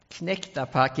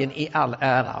Knektarparken i all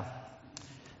ära.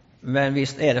 Men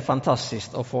visst är det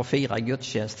fantastiskt att få fira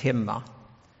gudstjänst hemma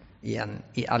igen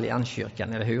i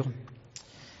Allianskyrkan, eller hur?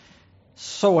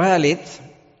 Så härligt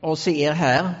att se er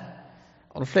här.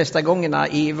 Och de flesta gångerna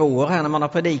i vår här när man har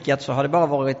predikat så har det bara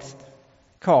varit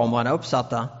kamerorna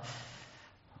uppsatta.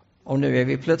 Och nu är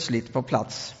vi plötsligt på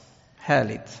plats.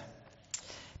 Härligt.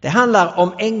 Det handlar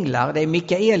om änglar, det är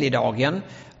Mikaelidagen.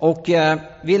 Och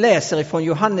vi läser ifrån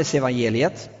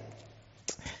Johannesevangeliet.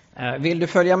 Vill du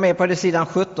följa med på det sidan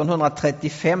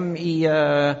 1735 i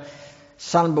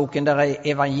psalmboken, där är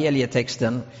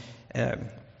evangelietexten.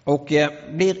 Och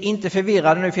blir inte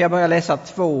förvirrad nu, för jag börjar läsa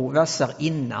 2 verser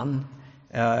innan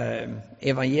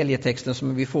evangelietexten, så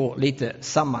vi får lite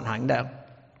sammanhang där.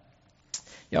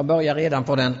 Jag börjar redan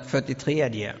på den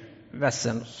 43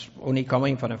 versen och ni kommer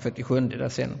in på den 47 där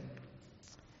sen.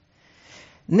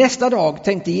 Nästa dag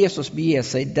tänkte Jesus bege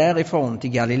sig därifrån till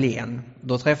Galileen.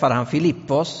 Då träffade han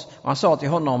Filippos och han sa till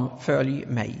honom: följ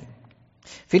mig.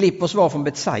 Filippos var från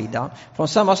Betsaida, från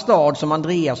samma stad som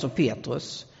Andreas och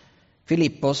Petrus.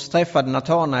 Filippos träffade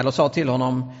Natanael och sa till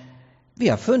honom: vi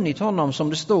har funnit honom som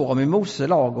det står om i Mose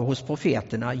lag och hos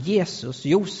profeterna, Jesus,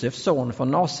 Josefs son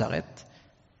från Nasaret.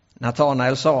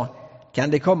 Natanael sa: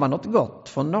 kan det komma något gott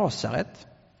från Nasaret?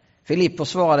 Filippos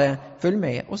svarade: följ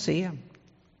med och se.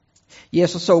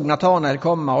 Jesus såg Natanael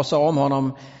komma och sa om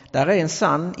honom: där är en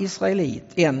sann israelit,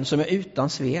 en som är utan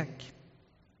svek.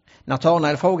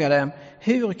 Natanael frågade: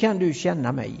 hur kan du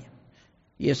känna mig?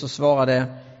 Jesus svarade: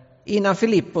 innan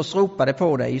Filippos ropade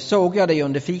på dig såg jag dig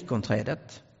under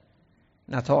fikonträdet.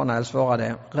 Natanael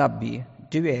svarade: rabbi,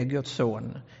 du är Guds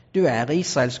son, du är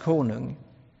Israels konung.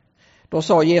 Då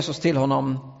sa Jesus till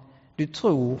honom: du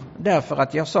tror därför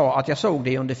att jag sa att jag såg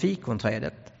dig under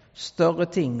fikonträdet. Större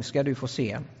ting ska du få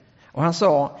se. Och han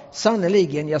sa: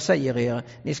 sannoliken jag säger er,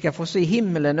 ni ska få se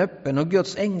himmelen öppen och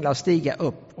Guds änglar stiga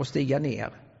upp och stiga ner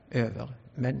över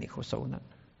människosonen.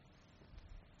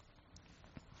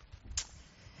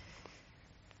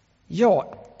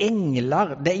 Ja,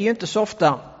 änglar, det är ju inte så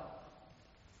ofta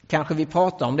kanske vi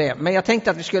pratar om det, men jag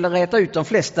tänkte att vi skulle räta ut de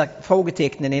flesta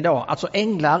frågetecknen idag. Alltså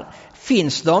änglar,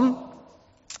 finns de?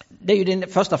 Det är ju den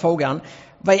första frågan.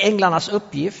 Vad är änglarnas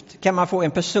uppgift? Kan man få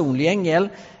en personlig ängel?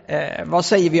 Vad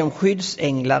säger vi om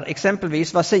skyddsänglar?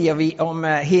 Exempelvis, vad säger vi om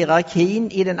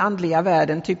hierarkin i den andliga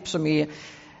världen? Typ som i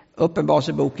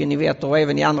Uppenbarelseboken, ni vet, och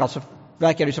även i andra så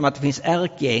verkar det som att det finns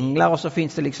ärkeänglar och så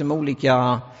finns det liksom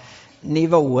olika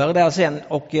nivåer där sen.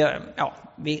 Och ja,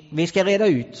 vi ska reda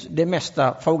ut det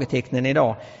mesta frågetecknen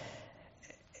idag.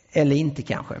 Eller inte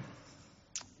kanske.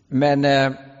 Men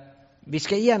vi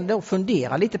ska igen då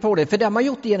fundera lite på det. För det har man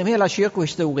gjort genom hela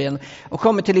kyrkohistorien och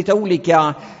kommit till lite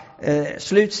olika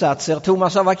slutsatser.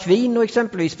 Thomas av Aquino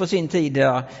exempelvis på sin tid,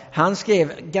 han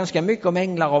skrev ganska mycket om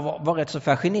änglar och var rätt så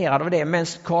fascinerad av det. Men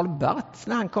Karl Barth,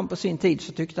 när han kom på sin tid,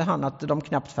 så tyckte han att de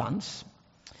knappt fanns.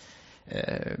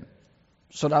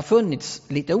 Så det har funnits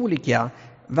lite olika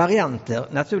varianter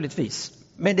naturligtvis.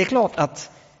 Men det är klart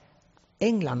att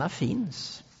änglarna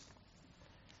finns.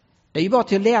 Det är ju bara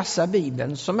till att läsa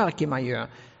Bibeln så märker man ju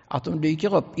att de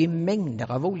dyker upp i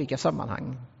mängder av olika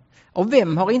sammanhang. Och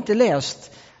vem har inte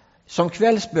läst som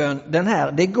kvällsbön den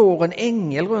här: det går en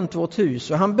ängel runt vårt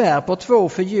hus och han bär på 2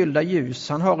 förgyllda ljus,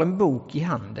 han har en bok i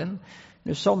handen.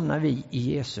 Nu somnar vi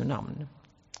i Jesu namn.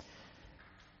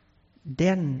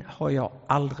 Den har jag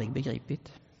aldrig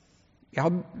begripit. Jag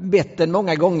har bett den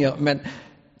många gånger, men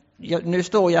nu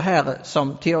står jag här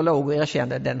som teolog och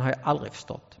erkänner, den har jag aldrig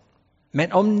förstått.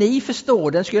 Men om ni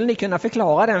förstår den, skulle ni kunna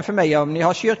förklara den för mig om ni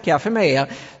har kyrkkaffe med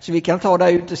er, så vi kan ta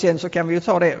det ut och sen så kan vi ju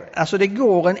ta det. Alltså det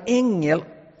går en ängel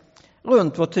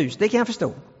runt vårt hus, det kan jag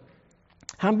förstå.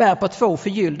 Han bär på 2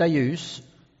 förgyllda ljus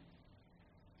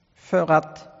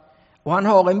och han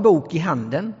har en bok i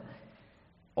handen,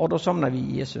 och då somnar vi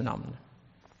i Jesu namn.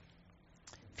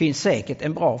 Finns säkert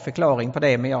en bra förklaring på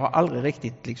det, men jag har aldrig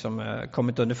riktigt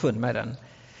kommit underfund med den.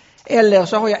 Eller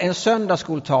så har jag en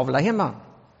söndagsskoltavla hemma.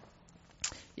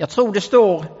 Jag tror det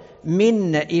står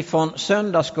minne ifrån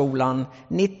söndagsskolan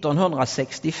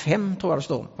 1965, tror jag det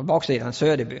står på baksidan,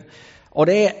 Söderby. Och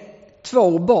det är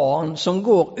 2 barn som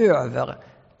går över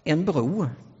en bro.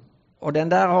 Och den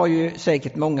där har ju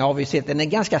säkert många av er sett. Den är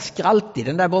ganska skraltig,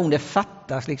 den där bron. Det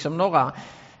fattas några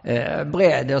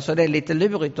brädor, så det är lite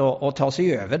lurigt att ta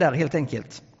sig över där helt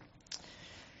enkelt.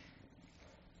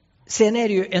 Sen är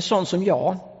det ju en sån som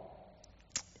jag.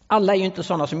 Alla är ju inte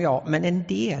sådana som jag, men en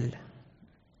del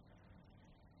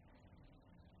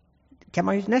kan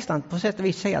man ju nästan på sätt och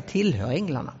vis säga tillhör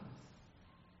änglarna.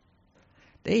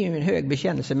 Det är ju en hög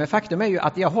bekännelse, men faktum är ju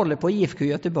att jag håller på IFK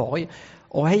Göteborg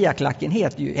och hejaklacken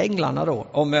heter ju Änglarna då.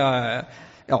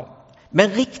 Men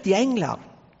riktiga änglar,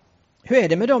 hur är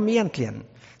det med dem egentligen?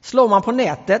 Slår man på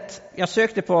nätet, jag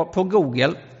sökte på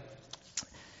Google,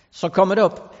 så kommer det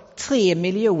upp 3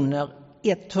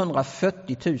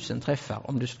 140 000 träffar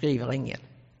om du skriver ängel.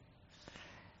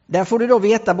 Där får du då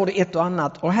veta både ett och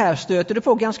annat, och här stöter du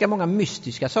på ganska många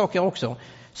mystiska saker också.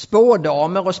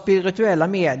 Spådamer och spirituella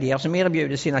medier som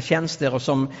erbjuder sina tjänster och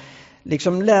som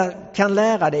liksom kan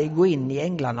lära dig gå in i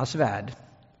änglarnas värld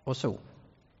och så.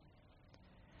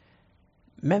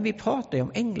 Men vi pratar ju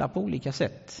om änglar på olika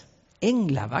sätt.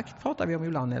 Änglavakt pratar vi om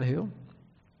ibland, eller hur?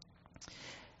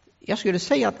 Jag skulle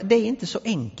säga att det är inte så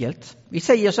enkelt. Vi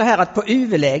säger så här att på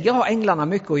UV-läger har änglarna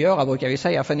mycket att göra, brukar vi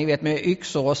säga, för ni vet med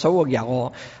yxor och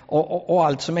sågar och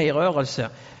allt som är i rörelse.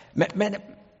 Men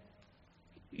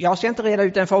jag ska inte reda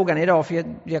ut den frågan idag, för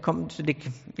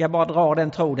jag bara drar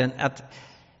den tråden att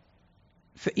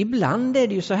för ibland är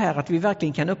det ju så här att vi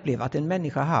verkligen kan uppleva att en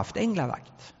människa har haft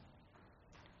änglavakt.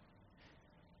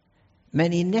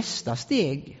 Men i nästa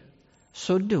steg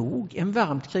så dog en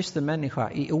varmt kristen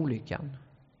människa i olyckan.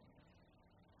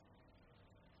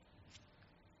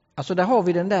 Alltså där har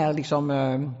vi den där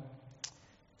liksom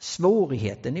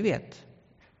svårigheten, ni vet.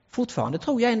 Fortfarande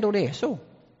tror jag ändå det är så.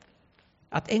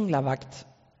 Att änglavakt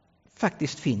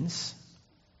faktiskt finns.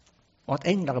 Och att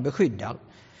änglar beskyddar.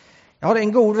 Jag har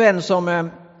en god vän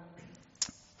som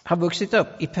har vuxit upp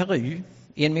i Peru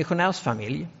i en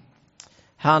missionärsfamilj.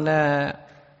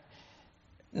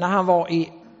 När han var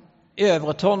i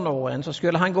övre tonåren så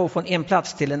skulle han gå från en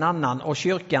plats till en annan, och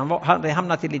kyrkan hade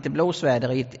hamnat i lite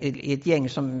blåsväder i ett gäng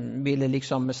som ville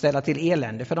liksom ställa till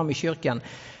elände för dem i kyrkan.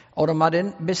 Och de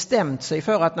hade bestämt sig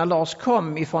för att när Lars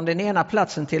kom ifrån den ena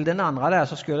platsen till den andra där,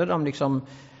 så skulle de liksom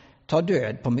ta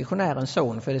död på missionärens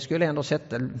son, för det skulle ändå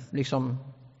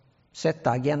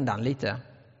sätta agendan lite.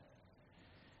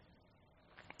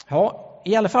 Ja,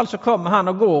 i alla fall så kommer han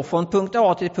och går från punkt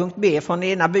A till punkt B, från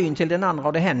ena byn till den andra,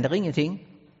 och det händer ingenting.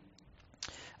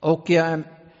 Och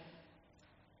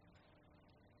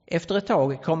efter ett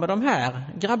tag kommer de här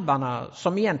grabbarna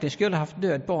som egentligen skulle haft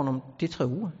död på honom till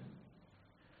tro.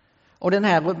 Och den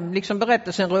här liksom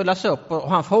berättelsen rullas upp, och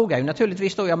han frågar ju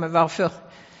naturligtvis då, ja men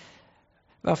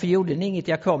varför gjorde ni inget?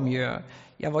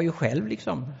 Jag var ju själv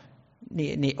liksom.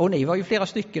 Ni var ju flera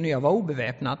stycken och jag var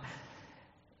obeväpnad.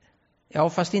 Ja,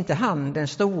 fast inte han, den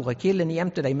stora killen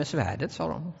jämte dig med svärdet, sa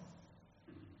de.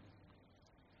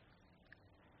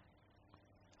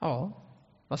 Ja,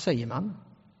 vad säger man?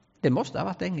 Det måste ha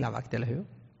varit änglavakt, eller hur?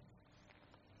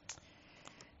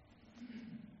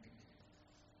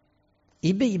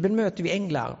 I Bibeln möter vi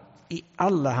änglar i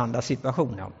allehanda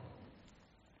situationer.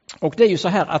 Och det är ju så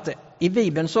här att i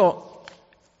Bibeln så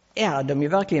är de ju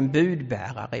verkligen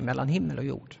budbärare mellan himmel och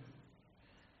jord.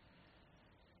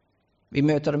 Vi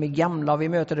möter dem i Gamla och vi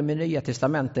möter dem i Nya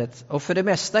testamentet. Och för det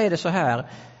mesta är det så här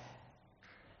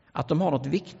att de har något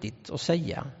viktigt att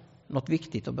säga, något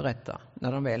viktigt att berätta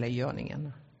när de väl är i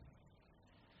görningen.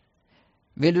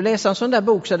 Vill du läsa en sån där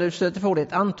bok så du stöter på det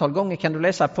ett antal gånger, kan du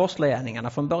läsa Apostlagärningarna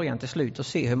från början till slut och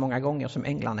se hur många gånger som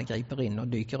änglarna griper in och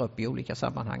dyker upp i olika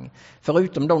sammanhang.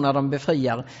 Förutom då när de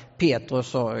befriar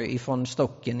Petrus ifrån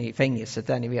stocken i fängelset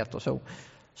där ni vet och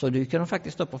så dyker de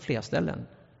faktiskt upp på fler ställen.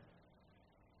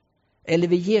 Eller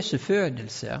vid Jesu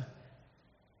födelse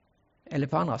eller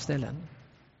på andra ställen.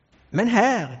 Men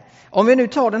här, om vi nu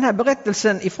tar den här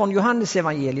berättelsen ifrån Johannes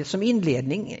evangeliet som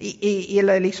inledning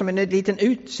eller liksom en liten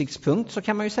utsiktspunkt, så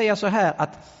kan man ju säga så här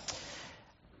att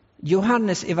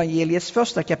Johannes evangeliets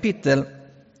första kapitel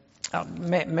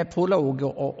med prolog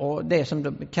och det som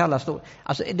det kallas då,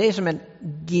 alltså det är som en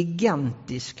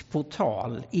gigantisk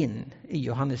portal in i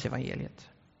Johannes evangeliet.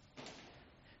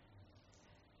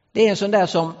 Det är en sån där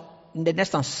som det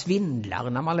nästan svindlar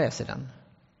när man läser den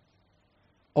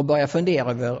och börjar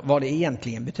fundera över vad det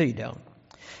egentligen betyder.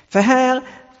 För här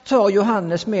tar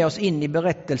Johannes med oss in i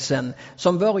berättelsen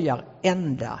som börjar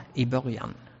ända i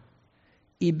början.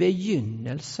 I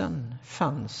begynnelsen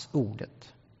fanns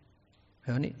ordet.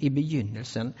 Hör ni? I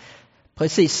begynnelsen.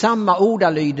 Precis samma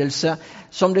ordalydelse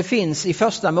som det finns i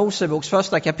första Moseboks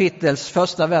första kapitels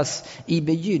första vers, i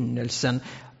begynnelsen.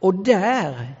 Och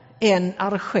där, en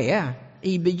arché,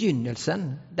 i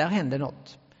begynnelsen, där händer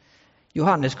något.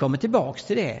 Johannes kommer tillbaks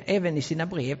till det även i sina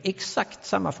brev, exakt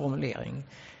samma formulering.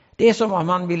 Det är som om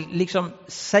man vill liksom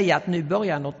säga att nu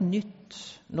börjar något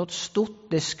nytt, något stort.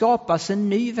 Det skapas en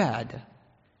ny värld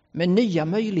med nya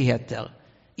möjligheter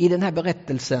i den här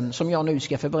berättelsen som jag nu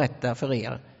ska förberätta för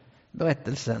er.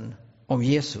 Berättelsen om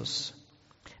Jesus.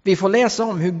 Vi får läsa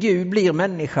om hur Gud blir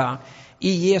människa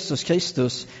i Jesus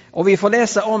Kristus, och vi får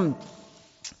läsa om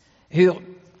hur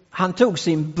han tog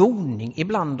sin boning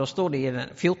ibland, då står det i den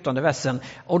 14:e versen,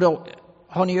 och då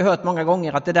har ni ju hört många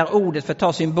gånger att det där ordet för att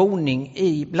ta sin boning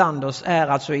ibland oss är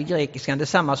alltså i grekiskan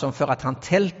detsamma som för att han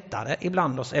tältade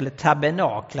ibland oss, eller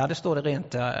tabernaklade står det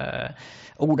rent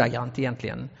ordagrant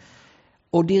egentligen.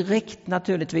 Och direkt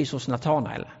naturligtvis hos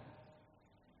Natanael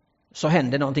så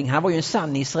hände någonting. Han var ju en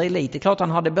sann israelit. Det är klart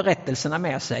han hade berättelserna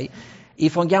med sig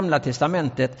ifrån Gamla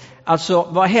testamentet. Alltså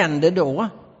vad händer då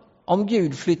om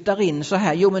Gud flyttar in så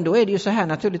här? Jo, men då är det ju så här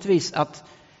naturligtvis att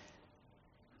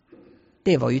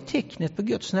det var ju tecknet på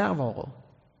Guds närvaro.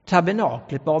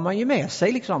 Tabernaklet bar man ju med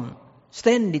sig liksom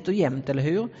ständigt och jämt, eller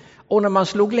hur? Och när man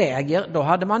slog läger, då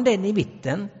hade man den i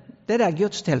mitten, det där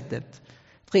gudstältet.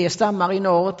 3 stammar i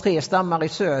norr, 3 stammar i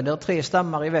söder, 3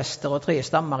 stammar i väster och 3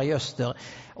 stammar i öster.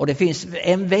 Och det finns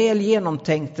en väl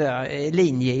genomtänkt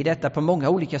linje i detta på många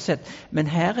olika sätt. Men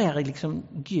här är liksom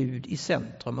Gud i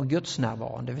centrum och Guds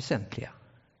närvaro det väsentliga.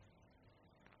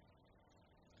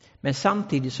 Men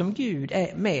samtidigt som Gud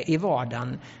är med i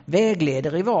vardagen,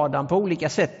 vägleder i vardagen på olika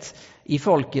sätt i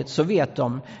folket, så vet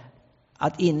de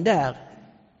att in där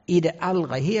i det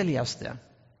allra heligaste,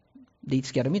 dit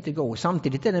ska de inte gå.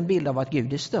 Samtidigt är det en bild av att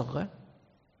Gud är större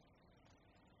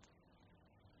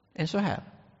än så här.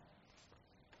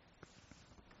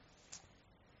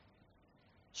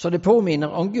 Så det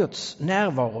påminner om Guds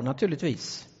närvaro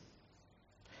naturligtvis.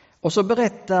 Och så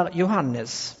berättar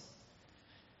Johannes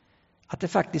att det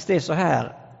faktiskt är så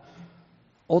här: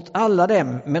 åt alla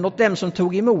dem, men åt dem som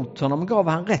tog emot honom gav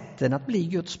han rätten att bli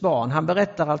Guds barn. Han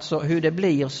berättar alltså hur det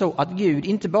blir så att Gud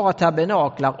inte bara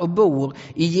tabernaklar och bor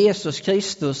i Jesus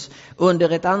Kristus under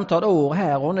ett antal år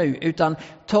här och nu, utan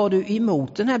tar du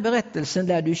emot den här berättelsen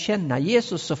där du känner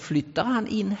Jesus, så flyttar han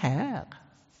in här.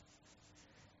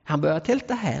 Han börjar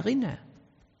tälta här inne.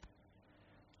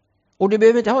 Och du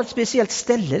behöver inte ha ett speciellt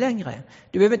ställe längre.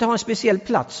 Du behöver inte ha en speciell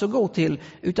plats att gå till,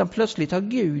 utan plötsligt har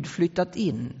Gud flyttat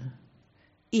in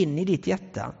i ditt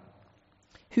hjärta.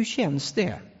 Hur känns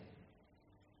det?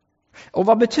 Och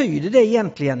vad betyder det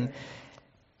egentligen?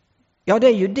 Ja, det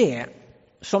är ju det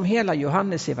som hela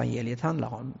Johannes evangeliet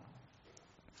handlar om.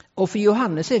 Och för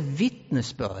Johannes är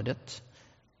vittnesbördet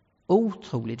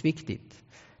otroligt viktigt.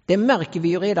 Det märker vi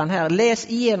ju redan här. Läs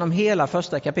igenom hela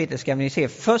första kapitlet ska ni se.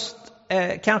 Först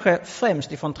kanske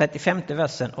främst ifrån 35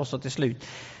 versen och så till slut.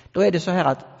 Då är det så här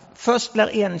att först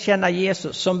lär en känna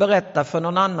Jesus, som berättar för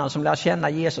någon annan som lär känna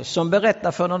Jesus, som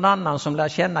berättar för någon annan som lär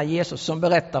känna Jesus, som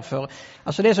berättar för...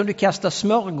 Alltså det är som du kastar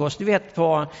smörgås, du vet,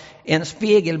 på en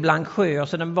spegelblank sjö, och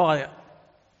så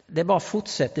det bara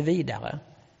fortsätter vidare.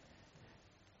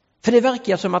 För det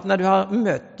verkar som att när du har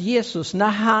mött Jesus, när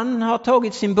han har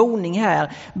tagit sin boning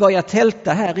här, börjar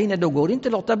tälta här inne, då går det inte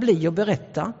att låta bli att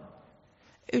berätta.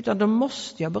 Utan då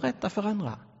måste jag berätta för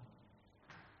andra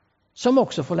som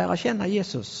också får lära känna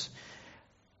Jesus.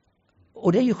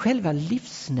 Och det är ju själva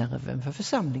livsnerven för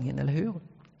församlingen, eller hur?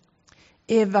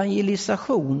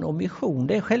 Evangelisation och mission,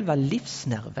 det är själva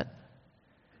livsnerven.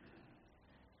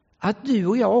 Att du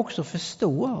och jag också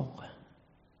förstår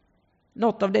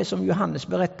något av det som Johannes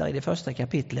berättar i det första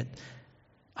kapitlet.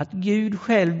 Att Gud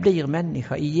själv blir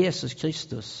människa i Jesus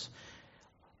Kristus.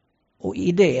 Och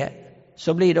i det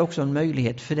så blir det också en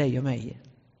möjlighet för dig och mig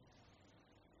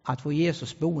att få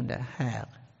Jesus boende här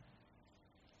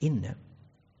inne.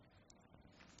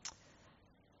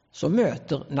 Så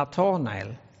möter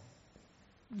Natanael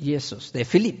Jesus. Det är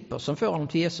Filippos som för honom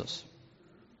till Jesus.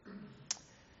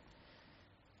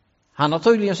 Han har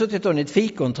tydligen suttit under ett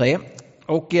fikonträd,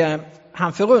 och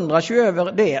han förundras ju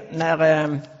över det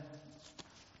när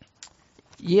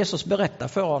Jesus berättar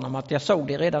för honom att jag såg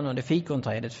det redan under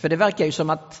fikonträdet. För det verkar ju som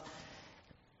att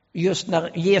just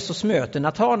när Jesus möter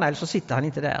Natanael så sitter han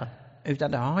inte där,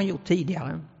 utan det har han gjort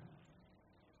tidigare.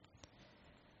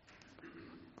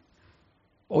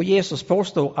 Och Jesus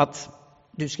påstår att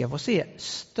du ska få se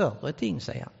större ting,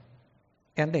 säger han,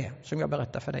 än det som jag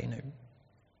berättar för dig nu.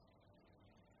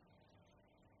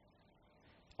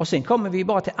 Och sen kommer vi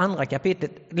bara till andra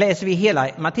kapitlet. Läser vi hela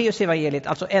Matteus evangeliet,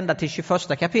 alltså ända till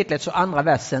 21 kapitlet, så andra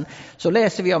versen, så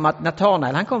läser vi om att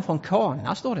Natanael, han kom från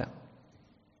Kana, står det.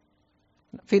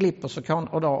 Filippos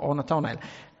och Natanael.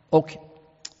 Och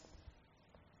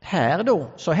här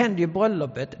då så händer ju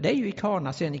bröllopet, det är ju i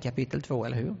Kana sen i kapitel 2,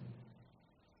 eller hur?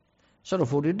 Så då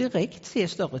får du direkt se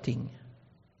större ting.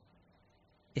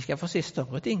 Vi ska få se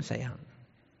större ting, säger han.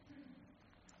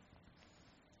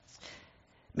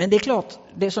 Men det är klart,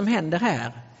 det som händer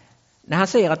här, när han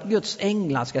säger att Guds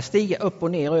änglar ska stiga upp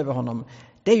och ner över honom,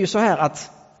 det är ju så här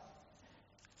att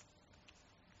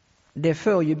det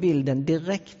för ju bilden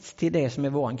direkt till det som är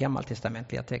vår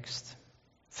gammaltestamentliga text.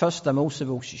 Första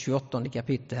Moseboks 28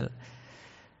 kapitel.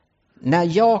 När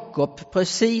Jakob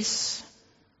precis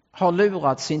har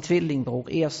lurat sin tvillingbror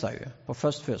Esau på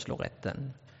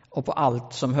förstfödslorätten och på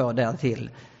allt som hör därtill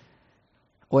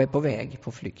och är på väg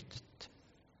på flykt.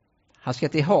 Han ska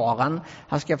till Haran,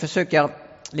 han ska försöka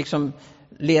liksom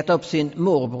leta upp sin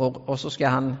morbror och så ska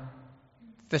han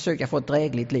försöka få ett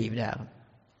drägligt liv där.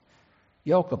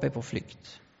 Jakob är på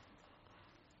flykt.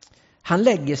 Han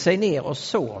lägger sig ner och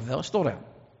sover, står det,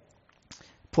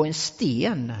 på en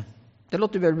sten. Det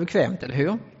låter väl bekvämt, eller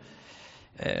hur?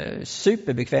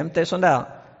 Superbekvämt, det är sånt där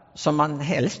som man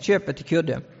helst köper till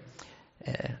kudde.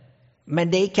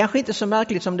 Men det är kanske inte så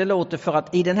märkligt som det låter, för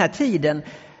att i den här tiden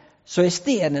så är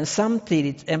stenen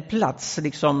samtidigt en plats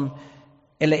liksom,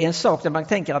 eller en sak där man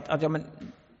tänker att ja, men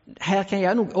här kan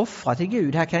jag nog offra till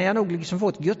Gud, här kan jag nog liksom få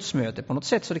ett gudsmöte på något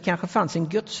sätt, så det kanske fanns en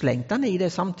gudslängtan i det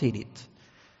samtidigt.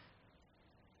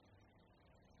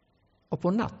 Och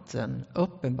på natten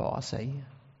uppenbarar sig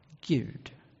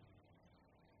Gud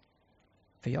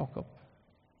för Jakob.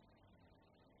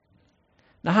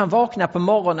 När han vaknar på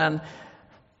morgonen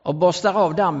och borstar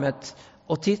av dammet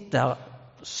och tittar,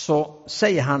 så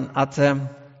säger han att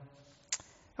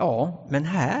ja, men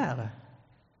här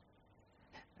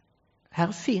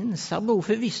bor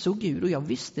förvisso Gud och jag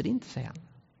visste det inte, säger han.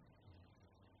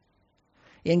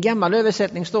 I en gammal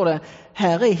översättning står det: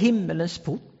 här är himmelens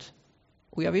port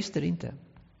och jag visste det inte.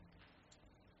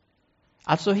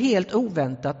 Alltså helt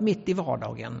oväntat, mitt i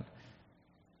vardagen,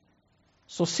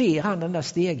 så ser han den där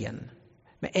stegen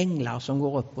med änglar som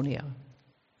går upp och ner.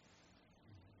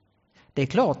 Det är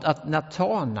klart att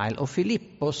Natanael och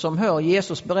Filippos, som hör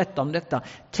Jesus berätta om detta,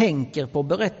 tänker på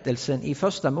berättelsen i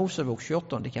första Mosebok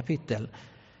 28 kapitel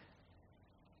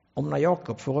om när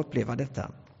Jakob får uppleva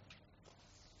detta.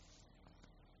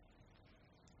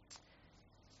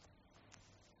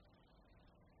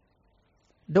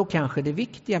 Då kanske det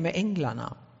viktiga med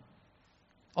änglarna,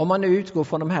 om man nu utgår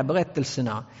från de här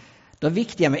berättelserna, det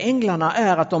viktiga med änglarna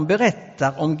är att de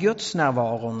berättar om Guds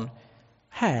närvaron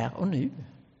här och nu.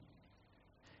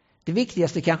 Det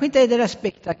viktigaste kanske inte är det där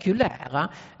spektakulära,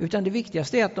 utan det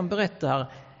viktigaste är att de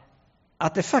berättar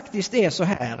att det faktiskt är så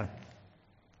här,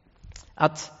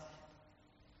 att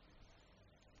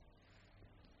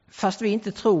fast vi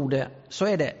inte tror det, så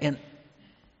är det en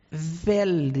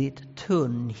väldigt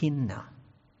tunn hinna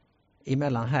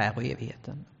emellan här och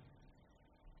evigheten.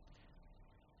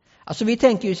 Alltså vi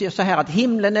tänker ju så här att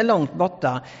himlen är långt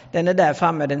borta, den är där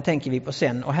framme, den tänker vi på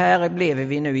sen. Och här lever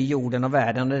vi nu i jorden och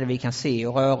världen där vi kan se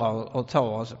och röra och ta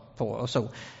oss på och så.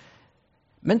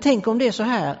 Men tänk om det är så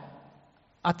här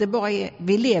att det bara är,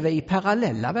 vi lever i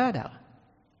parallella världar.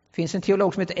 Det finns en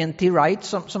teolog som heter N.T. Wright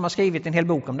som har skrivit en hel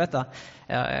bok om detta.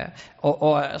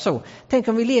 Så. Tänk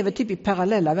om vi lever typ i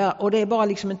parallella världar och det är bara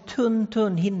liksom en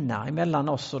tunn hinna mellan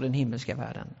oss och den himmelska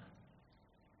världen.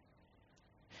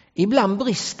 Ibland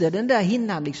brister den där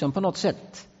hinnan liksom på något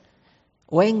sätt.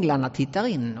 Och änglarna tittar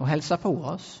in och hälsar på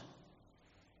oss.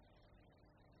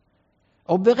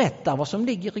 Och berättar vad som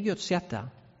ligger i Guds hjärta.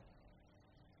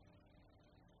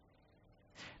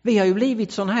 Vi har ju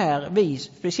blivit sån här,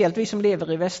 speciellt vi som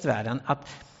lever i västvärlden, att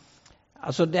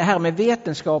alltså det här med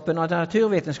vetenskapen och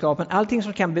naturvetenskapen, allting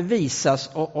som kan bevisas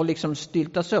och liksom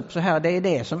styltas upp så här, det är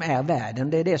det som är världen,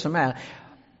 det är det som är.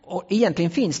 Och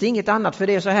egentligen finns det inget annat, för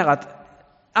det är så här att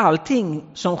allting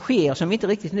som sker som vi inte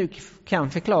riktigt nu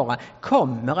kan förklara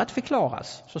kommer att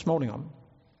förklaras så småningom.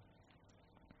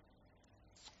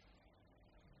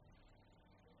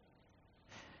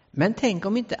 Men tänk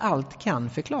om inte allt kan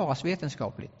förklaras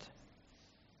vetenskapligt.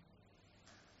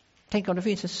 Tänk om det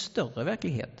finns en större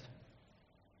verklighet.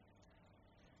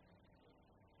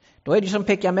 Då är det som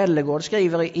Pekka Mellegård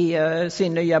skriver i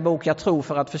sin nya bok Jag tror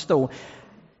för att förstå,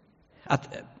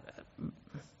 att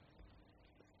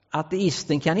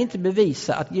ateisten kan inte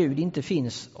bevisa att Gud inte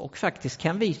finns, och faktiskt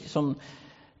kan vi som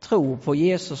tror på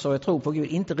Jesus och tror på Gud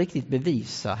inte riktigt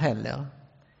bevisa heller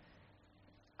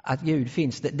att Gud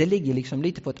finns. Det ligger liksom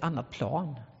lite på ett annat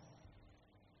plan.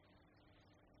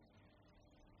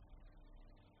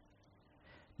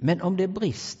 Men om det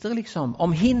brister liksom,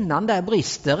 om hinnan där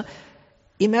brister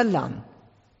emellan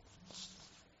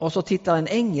och så tittar en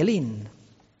ängel in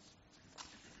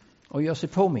och gör sig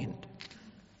påmind.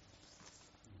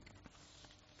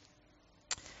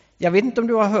 Jag vet inte om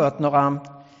du har hört några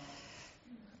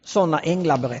sådana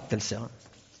änglaberättelser.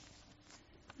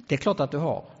 Det är klart att du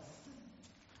har.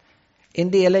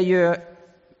 En del är ju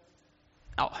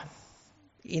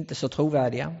inte så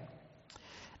trovärdiga.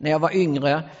 När jag var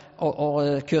yngre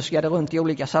och kuskade runt i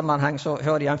olika sammanhang så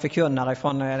hörde jag en förkunnare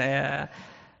från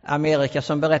Amerika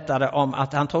som berättade om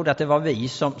att han trodde att det var vi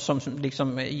som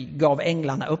liksom gav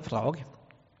änglarna uppdrag.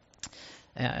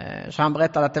 Så han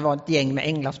berättade att det var ett gäng med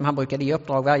änglar som han brukade ge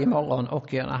uppdrag varje morgon,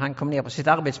 och när han kom ner på sitt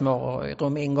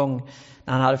arbetsrum en gång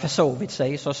när han hade försovit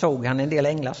sig, så såg han en del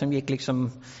änglar som gick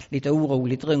liksom lite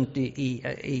oroligt runt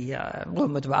i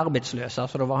rummet och var arbetslösa,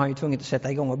 så då var han ju tvungen att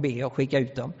sätta igång och be och skicka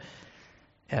ut dem.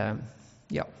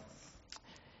 Ja.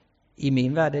 I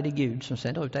min värld är det Gud som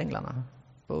sänder ut änglarna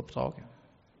på uppdrag.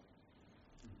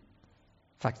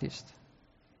 Faktiskt.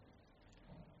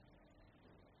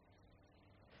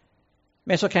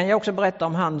 Men så kan jag också berätta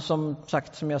om han som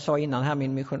sagt, som jag sa innan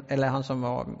här, han som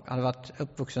hade varit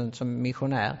uppvuxen som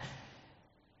missionär.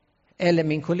 Eller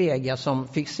min kollega som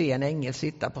fick se en ängel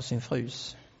sitta på sin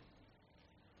frus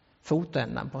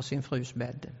fotändan på sin frus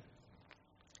bädd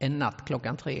en natt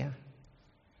 3:00.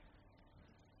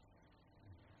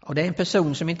 Och det är en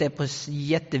person som inte är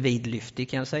jättevidlyftig,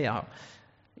 kan jag säga,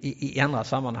 i andra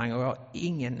sammanhang, och jag har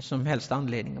ingen som helst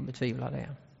anledning att betvivla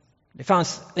det. Det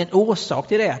fanns en orsak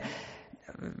till det.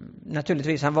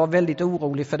 Naturligtvis, han var väldigt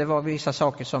orolig för det var vissa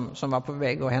saker som var på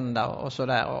väg att hända och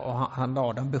sådär, och han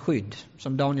bad om beskydd,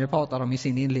 som Daniel pratade om i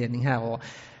sin inledning här,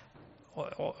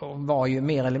 och var ju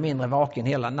mer eller mindre vaken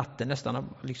hela natten nästan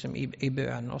liksom i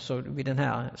bön, och så vid den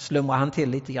här slumrar han till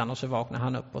lite grann och så vaknar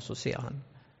han upp och så ser han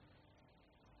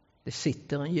det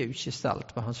sitter en ljus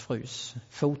gestalt på hans frus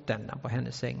fotända på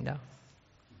hennes säng där.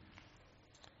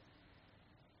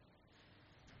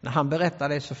 När han berättar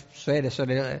det så är det så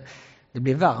det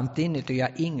blir varmt inuti, och jag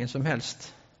har ingen som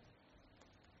helst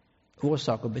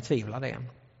orsak att betvivla det.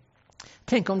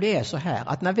 Tänk om det är så här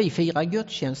att när vi firar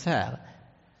gudstjänst här,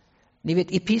 ni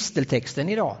vet episteltexten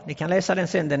idag, ni kan läsa den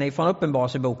sen, den är från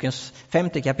Uppenbarelsebokens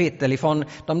 5:e kapitel, ifrån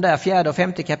de där 4:e och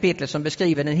 5:e kapitlet som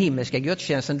beskriver den himmelska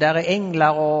gudstjänsten, där är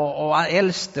änglar och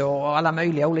äldste och alla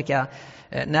möjliga olika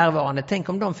närvarande. Tänk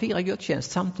om de firar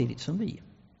gudstjänst samtidigt som vi.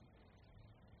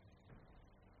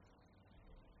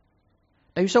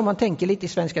 Det är ju så man tänker lite i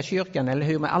Svenska kyrkan, eller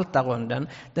hur, med altarrunden.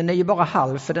 Den är ju bara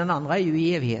halv, för den andra är ju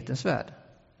i evighetens värld.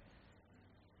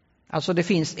 Alltså det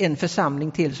finns en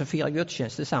församling till som firar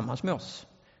gudstjänst tillsammans med oss.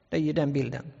 Det är ju den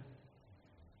bilden.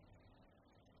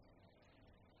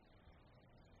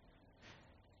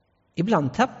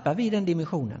 Ibland tappar vi den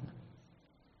dimensionen.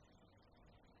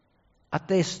 Att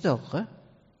det är större.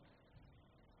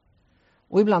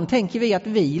 Och ibland tänker vi att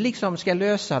vi liksom ska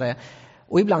lösa det.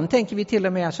 Och ibland tänker vi till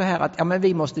och med så här att men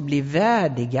vi måste bli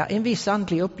värdiga en viss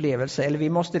andlig upplevelse, eller vi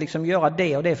måste liksom göra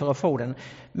det och det för att få den.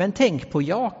 Men tänk på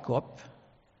Jakob.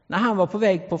 När han var på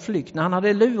väg på flykt, när han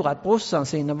hade lurat brorsan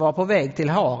sin och var på väg till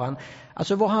Haran.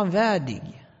 Alltså var han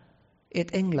värdig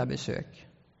ett änglabesök?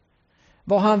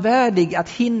 Var han värdig att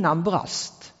hinnan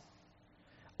brast?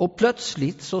 Och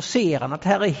plötsligt så ser han att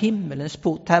här är himmelens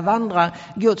port. Här vandrar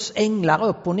Guds änglar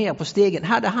upp och ner på stegen.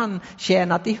 Hade han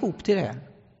tjänat ihop till det?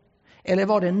 Eller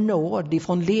var det nåd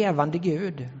ifrån levande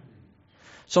Gud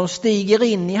som stiger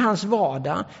in i hans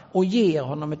vardag och ger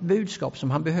honom ett budskap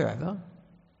som han behöver?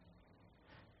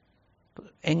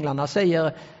 Änglarna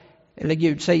säger, eller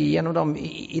Gud säger genom dem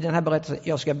i den här berättelsen: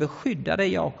 jag ska beskydda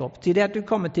dig, Jakob. Till det att du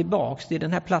kommer tillbaks till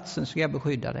den här platsen ska jag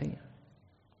beskydda dig.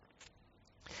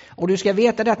 Och du ska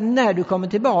veta det att när du kommer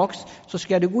tillbaks så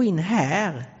ska du gå in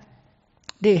här.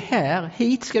 Det är här,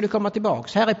 hit ska du komma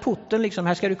tillbaks. Här är porten liksom,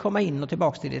 här ska du komma in och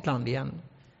tillbaks till ditt land igen.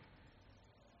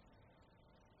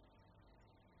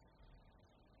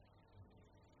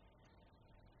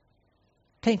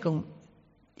 Tänk om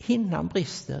hinnan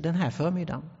brister den här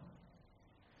förmiddagen.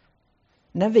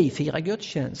 När vi firar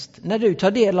gudstjänst, när du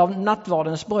tar del av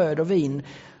nattvardens bröd och vin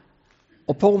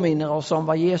och påminner oss om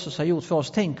vad Jesus har gjort för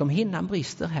oss. Tänk om hinnan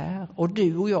brister här och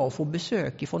du och jag får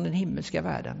besök ifrån den himmelska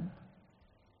världen.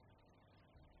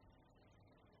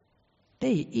 Det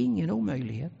är ingen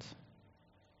omöjlighet.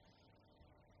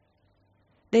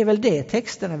 Det är väl det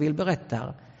texterna vill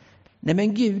berätta. Nej,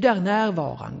 men Gud är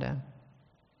närvarande.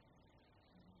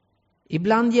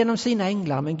 Ibland genom sina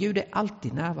änglar, men Gud är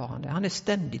alltid närvarande. Han är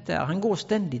ständigt där. Han går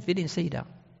ständigt vid din sida.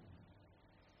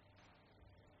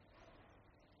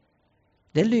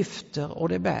 Det lyfter och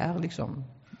det bär liksom.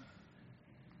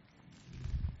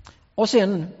 Och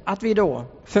sen att vi då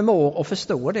förmår att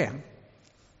förstå det.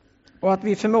 Och att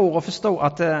vi förmår att förstå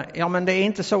att men det är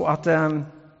inte så att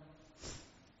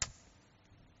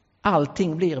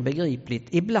allting blir begripligt.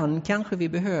 Ibland kanske vi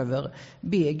behöver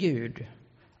be Gud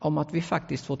om att vi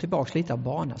faktiskt får tillbaka lite av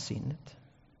barnasinnet.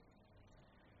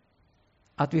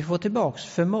 Att vi får tillbaka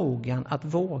förmågan att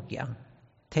våga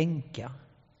tänka.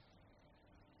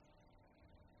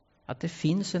 Att det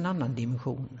finns en annan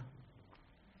dimension.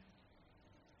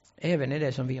 Även i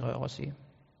det som vi rör oss i.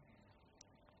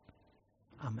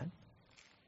 Amen.